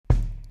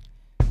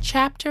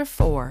Chapter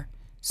 4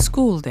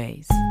 School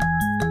Days.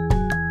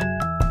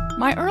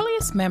 My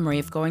earliest memory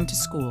of going to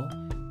school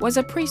was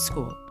a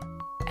preschool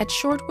at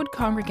Shortwood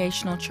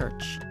Congregational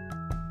Church,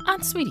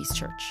 Aunt Sweetie's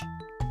church.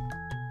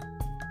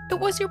 It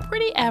was your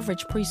pretty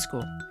average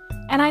preschool,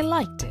 and I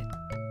liked it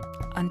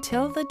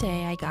until the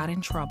day I got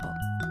in trouble.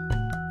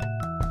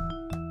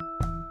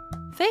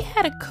 They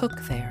had a cook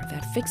there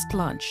that fixed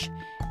lunch,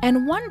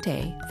 and one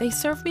day they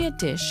served me a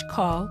dish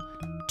called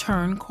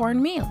turned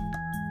cornmeal.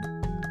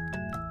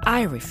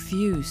 I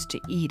refused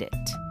to eat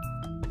it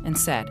and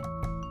said,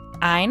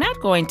 "I'm not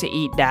going to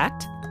eat that.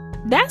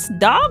 That's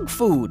dog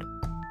food."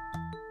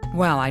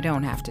 Well, I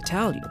don't have to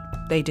tell you,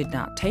 they did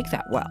not take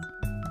that well.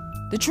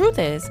 The truth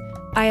is,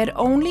 I had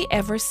only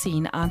ever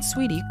seen Aunt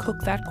Sweetie cook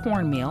that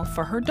cornmeal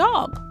for her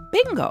dog,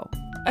 Bingo,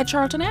 at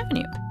Charlton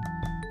Avenue.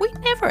 We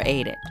never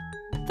ate it.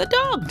 The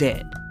dog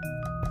did.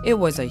 It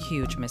was a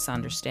huge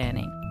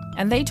misunderstanding,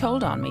 and they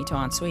told on me to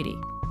Aunt Sweetie.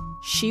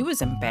 She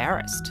was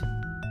embarrassed.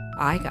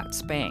 I got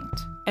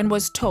spanked and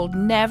was told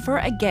never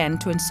again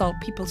to insult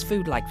people's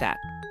food like that.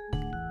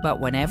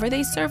 But whenever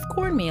they served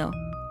cornmeal,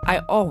 I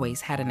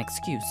always had an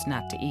excuse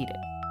not to eat it.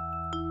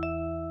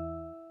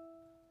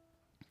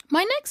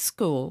 My next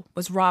school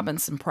was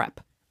Robinson Prep,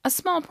 a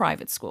small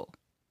private school.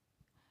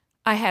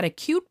 I had a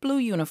cute blue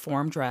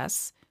uniform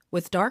dress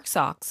with dark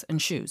socks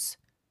and shoes.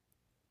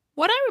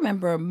 What I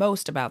remember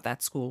most about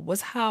that school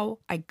was how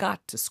I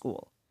got to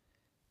school.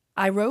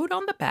 I rode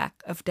on the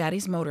back of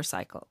Daddy's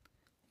motorcycle.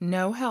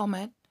 No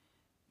helmet,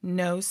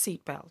 no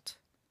seatbelt.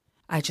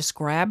 I just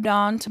grabbed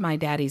on to my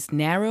daddy's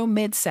narrow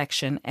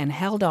midsection and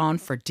held on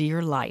for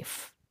dear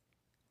life.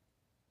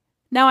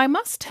 Now, I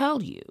must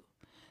tell you,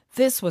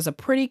 this was a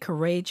pretty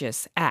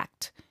courageous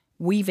act,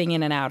 weaving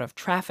in and out of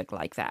traffic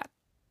like that,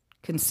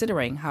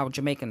 considering how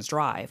Jamaicans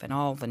drive and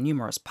all the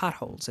numerous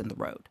potholes in the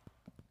road.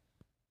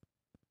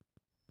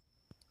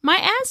 My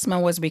asthma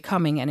was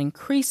becoming an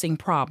increasing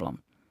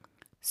problem,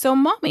 so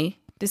Mommy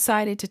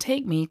decided to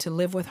take me to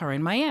live with her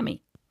in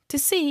Miami to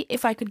see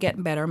if I could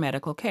get better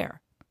medical care.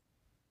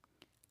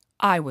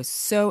 I was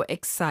so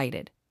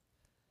excited.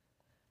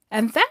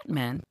 And that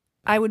meant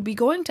I would be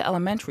going to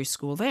elementary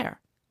school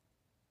there.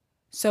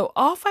 So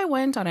off I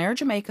went on Air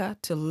Jamaica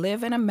to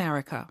live in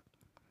America,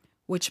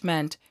 which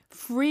meant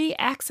free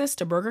access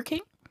to Burger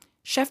King,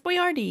 Chef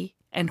Boyardee,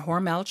 and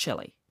Hormel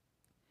chili.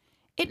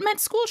 It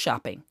meant school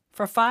shopping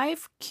for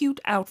 5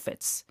 cute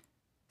outfits.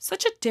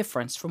 Such a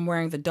difference from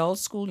wearing the dull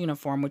school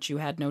uniform which you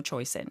had no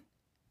choice in.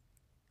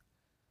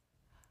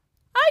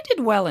 I did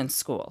well in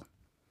school.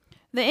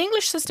 The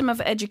English system of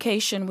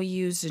education we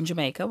used in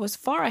Jamaica was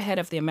far ahead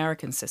of the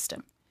American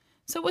system,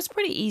 so it was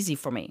pretty easy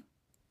for me.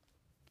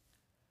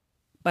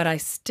 But I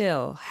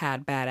still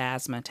had bad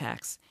asthma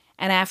attacks,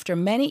 and after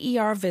many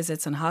ER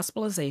visits and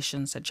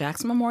hospitalizations at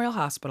Jackson Memorial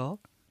Hospital,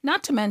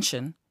 not to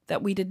mention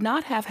that we did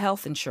not have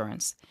health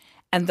insurance,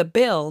 and the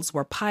bills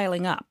were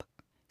piling up.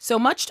 So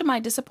much to my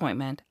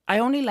disappointment, I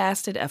only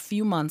lasted a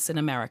few months in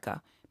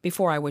America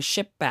before I was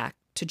shipped back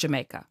to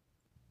Jamaica.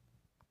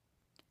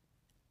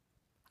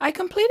 I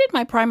completed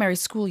my primary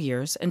school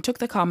years and took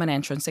the common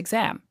entrance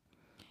exam.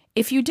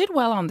 If you did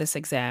well on this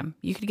exam,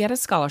 you could get a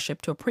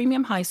scholarship to a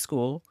premium high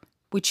school,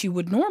 which you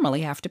would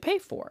normally have to pay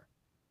for,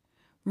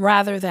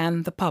 rather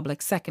than the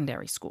public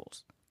secondary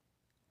schools.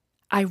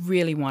 I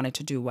really wanted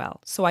to do well,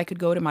 so I could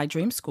go to my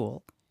dream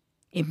school,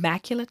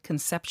 Immaculate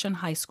Conception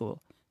High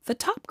School, the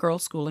top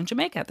girls' school in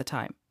Jamaica at the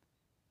time.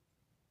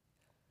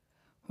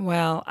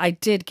 Well, I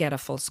did get a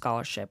full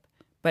scholarship,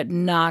 but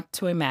not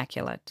to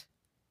Immaculate.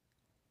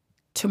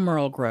 To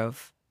Merle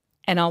Grove,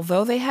 and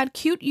although they had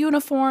cute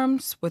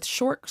uniforms with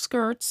short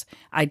skirts,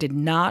 I did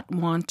not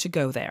want to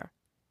go there.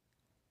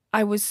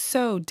 I was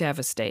so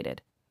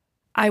devastated.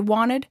 I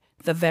wanted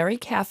the very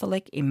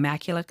Catholic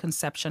Immaculate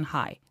Conception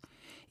High,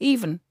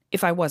 even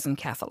if I wasn't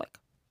Catholic.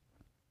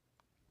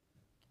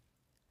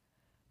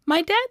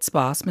 My dad's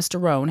boss, Mr.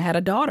 Rohn, had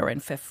a daughter in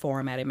fifth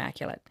form at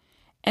Immaculate,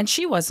 and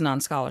she wasn't on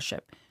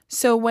scholarship.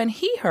 So when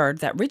he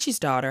heard that Richie's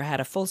daughter had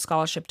a full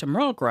scholarship to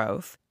Merle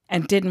Grove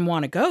and didn't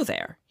want to go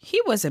there,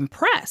 he was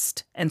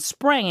impressed and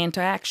sprang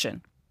into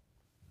action.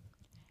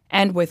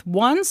 And with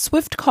one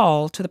swift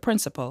call to the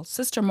principal,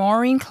 Sister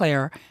Maureen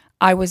Clare,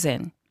 I was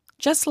in.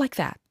 Just like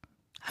that.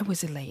 I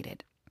was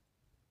elated.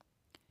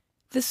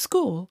 The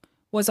school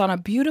was on a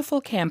beautiful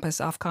campus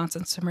off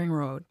Constant Spring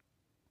Road.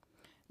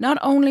 Not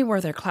only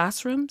were there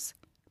classrooms,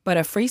 but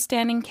a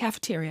freestanding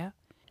cafeteria,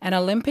 an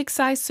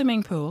Olympic-sized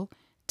swimming pool,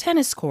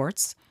 tennis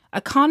courts, a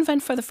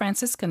convent for the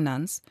Franciscan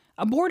nuns,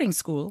 a boarding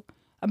school,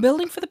 a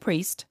building for the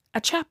priest, a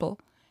chapel,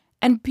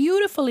 and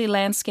beautifully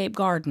landscaped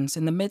gardens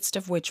in the midst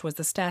of which was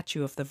the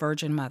statue of the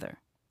Virgin Mother.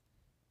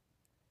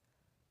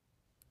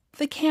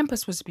 The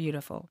campus was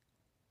beautiful,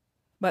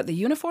 but the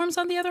uniforms,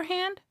 on the other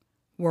hand,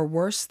 were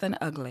worse than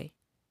ugly.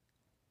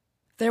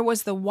 There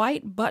was the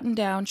white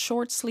button-down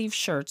short-sleeved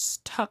shirts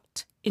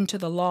tucked into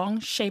the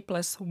long,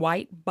 shapeless,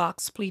 white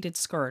box-pleated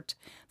skirt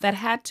that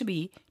had to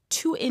be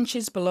 2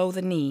 inches below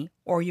the knee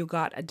or you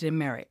got a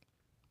demerit.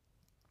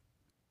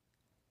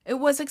 It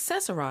was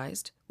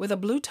accessorized with a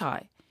blue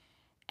tie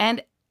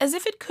and as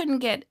if it couldn't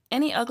get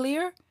any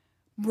uglier,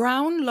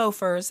 brown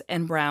loafers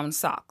and brown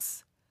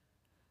socks.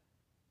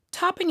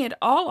 Topping it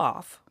all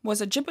off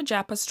was a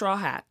jippa-jappa straw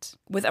hat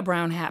with a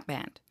brown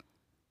hatband.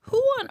 Who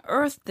on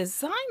earth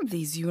designed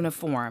these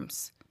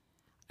uniforms?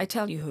 I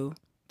tell you who,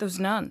 those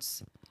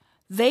nuns.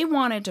 They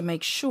wanted to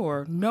make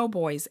sure no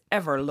boys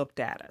ever looked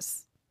at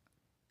us.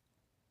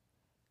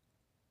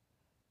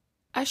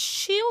 A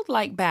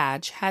shield-like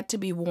badge had to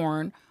be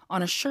worn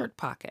on a shirt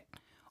pocket,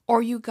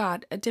 or you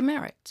got a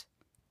demerit.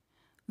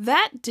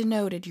 That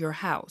denoted your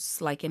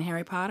house, like in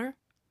Harry Potter.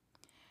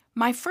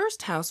 My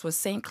first house was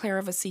St. Clair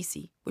of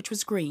Assisi, which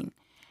was green,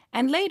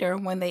 and later,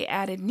 when they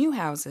added new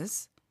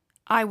houses,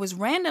 I was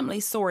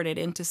randomly sorted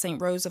into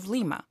St. Rose of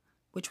Lima,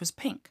 which was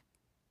pink.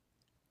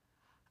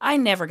 I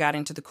never got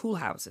into the cool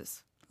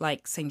houses,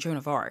 like St. Joan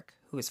of Arc,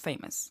 who is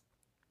famous.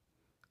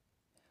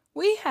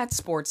 We had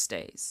sports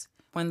days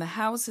when the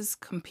houses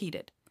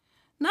competed.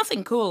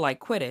 Nothing cool like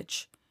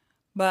Quidditch,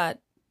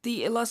 but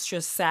the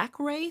illustrious sack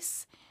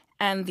race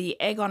and the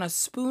egg on a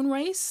spoon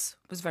race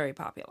was very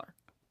popular.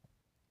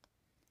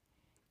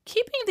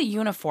 Keeping the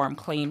uniform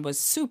clean was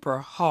super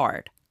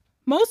hard.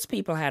 Most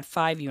people had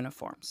 5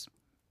 uniforms.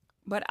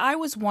 But I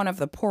was one of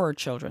the poorer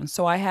children,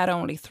 so I had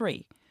only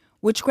 3,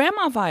 which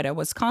Grandma Vida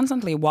was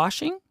constantly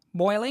washing,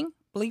 boiling,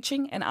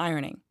 bleaching, and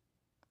ironing.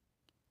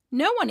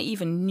 No one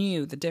even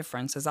knew the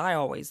difference, as I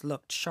always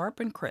looked sharp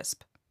and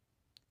crisp.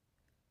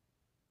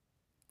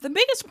 The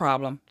biggest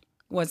problem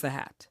was the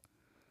hat.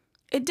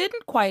 It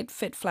didn't quite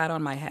fit flat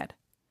on my head.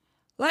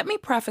 Let me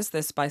preface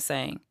this by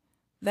saying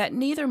that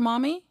neither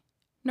Mommy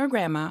nor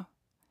Grandma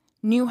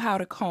knew how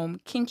to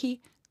comb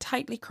kinky,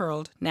 tightly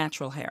curled,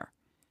 natural hair.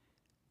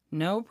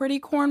 No pretty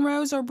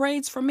cornrows or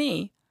braids for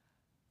me.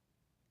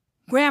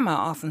 Grandma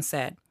often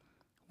said,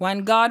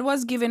 "When God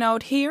was giving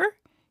out here,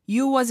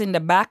 you was in the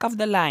back of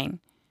the line."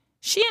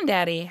 She and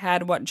Daddy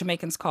had what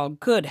Jamaicans call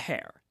good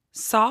hair,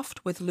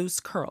 soft with loose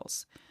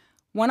curls.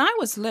 When I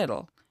was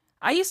little,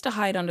 I used to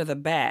hide under the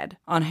bed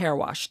on hair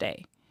wash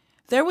day.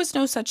 There was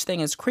no such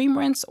thing as cream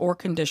rinse or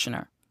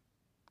conditioner.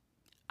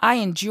 I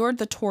endured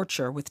the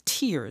torture with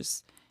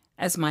tears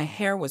as my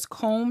hair was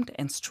combed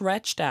and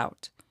stretched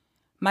out.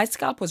 My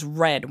scalp was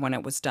red when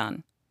it was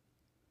done.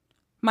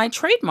 My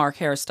trademark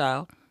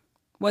hairstyle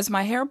was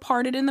my hair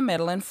parted in the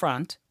middle and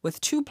front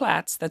with 2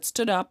 plaits that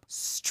stood up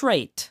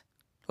straight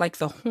like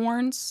the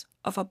horns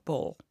of a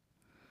bull.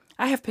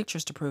 I have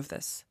pictures to prove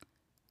this.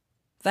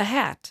 The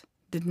hat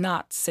did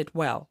not sit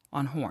well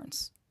on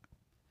horns.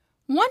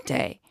 One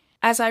day,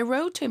 as I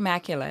rode to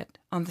Immaculate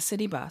on the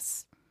city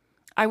bus,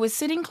 I was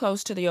sitting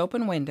close to the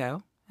open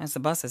window, as the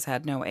buses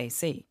had no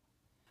AC.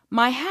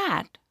 My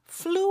hat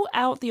flew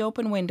out the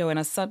open window in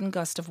a sudden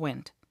gust of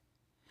wind.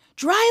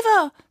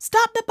 "Driver,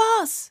 stop the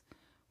bus!"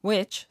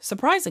 Which,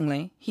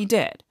 surprisingly, he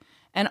did,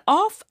 and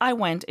off I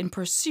went in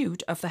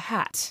pursuit of the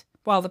hat,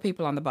 while the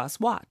people on the bus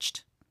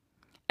watched.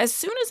 As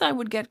soon as I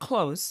would get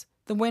close,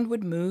 the wind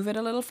would move it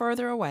a little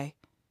further away.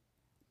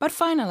 But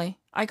finally,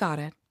 I got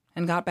it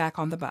and got back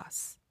on the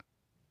bus.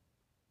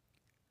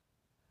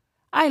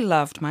 I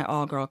loved my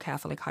all-girl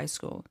Catholic high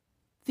school.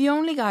 The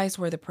only guys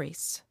were the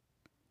priests.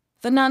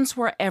 The nuns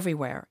were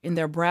everywhere in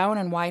their brown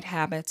and white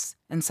habits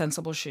and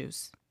sensible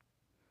shoes.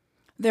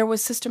 There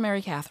was Sister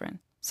Mary Catherine,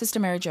 Sister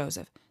Mary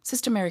Joseph,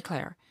 Sister Mary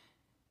Clare.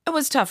 It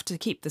was tough to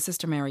keep the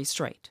Sister Mary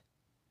straight.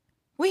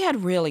 We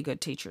had really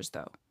good teachers,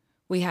 though.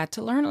 We had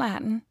to learn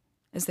Latin,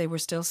 as they were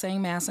still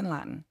saying Mass in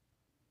Latin.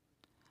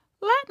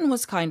 Latin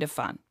was kind of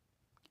fun.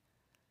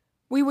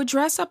 We would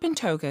dress up in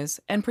togas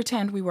and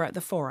pretend we were at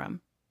the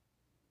Forum.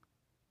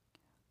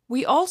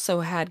 We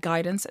also had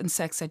guidance and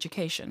sex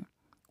education,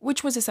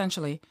 which was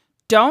essentially,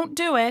 don't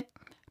do it,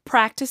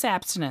 practice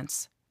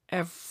abstinence,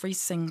 every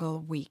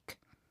single week.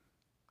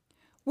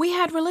 We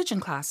had religion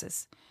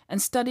classes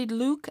and studied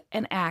Luke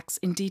and Acts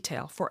in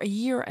detail for a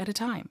year at a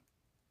time.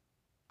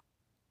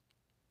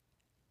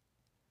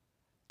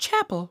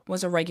 Chapel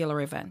was a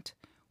regular event.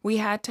 We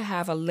had to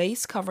have a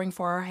lace covering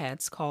for our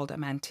heads called a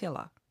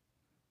mantilla.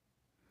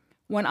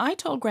 When I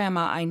told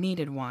Grandma I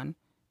needed one,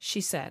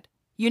 she said,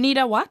 "You need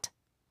a what?"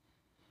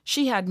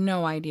 She had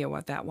no idea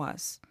what that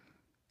was.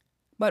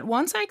 But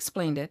once I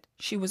explained it,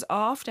 she was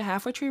off to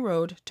Halfway Tree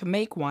Road to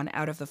make one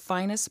out of the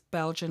finest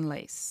Belgian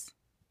lace.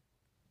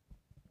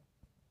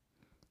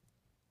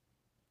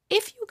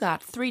 If you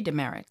got 3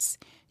 demerits,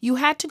 you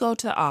had to go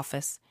to the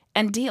office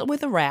and deal with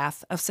the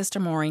wrath of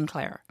Sister Maureen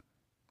Clare.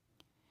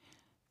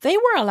 They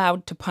were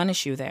allowed to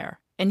punish you there,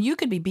 and you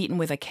could be beaten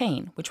with a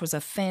cane, which was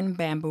a thin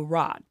bamboo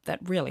rod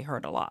that really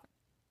hurt a lot.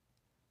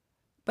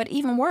 But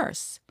even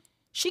worse,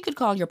 she could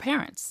call your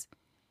parents,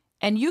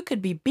 and you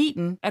could be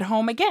beaten at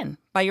home again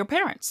by your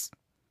parents.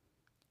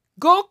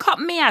 "Go cut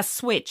me a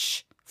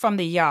switch from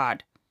the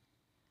yard."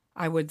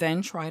 I would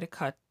then try to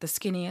cut the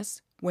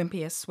skinniest,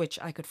 wimpiest switch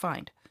I could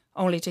find,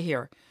 only to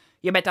hear,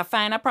 "You better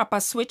find a proper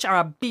switch or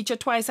I'll beat you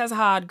twice as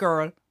hard,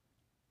 girl."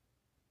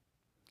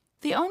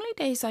 The only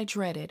days I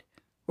dreaded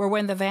were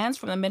when the vans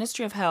from the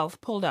Ministry of Health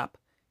pulled up,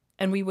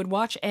 and we would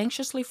watch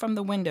anxiously from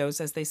the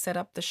windows as they set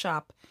up the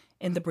shop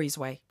in the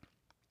breezeway.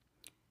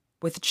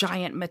 With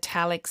giant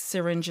metallic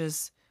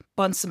syringes,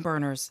 Bunsen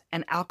burners,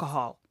 and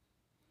alcohol.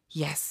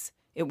 Yes,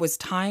 it was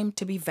time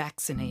to be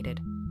vaccinated.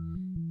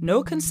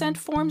 No consent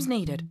forms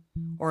needed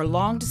or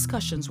long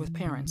discussions with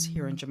parents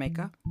here in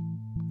Jamaica.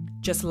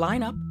 Just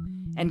line up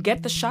and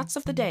get the shots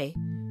of the day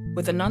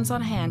with the nuns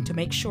on hand to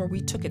make sure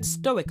we took it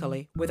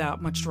stoically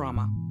without much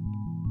drama.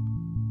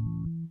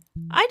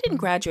 I didn't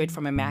graduate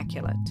from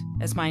Immaculate,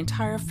 as my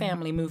entire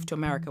family moved to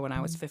America when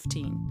I was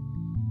 15,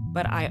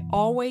 but I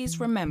always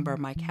remember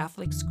my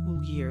Catholic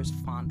school years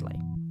fondly.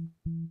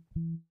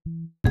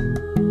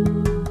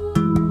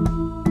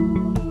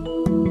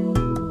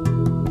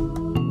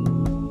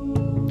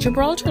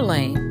 Gibraltar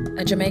Lane,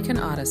 A Jamaican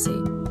Odyssey,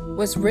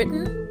 was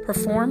written,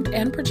 performed,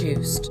 and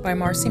produced by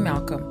Marcy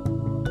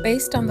Malcolm,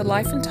 based on the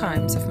life and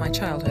times of my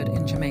childhood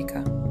in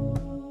Jamaica.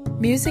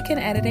 Music and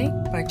editing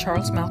by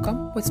Charles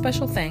Malcolm, with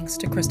special thanks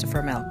to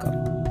Christopher Malcolm.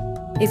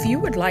 If you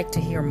would like to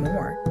hear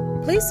more,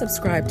 please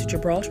subscribe to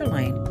Gibraltar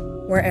Lane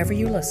wherever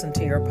you listen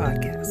to your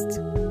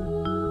podcasts.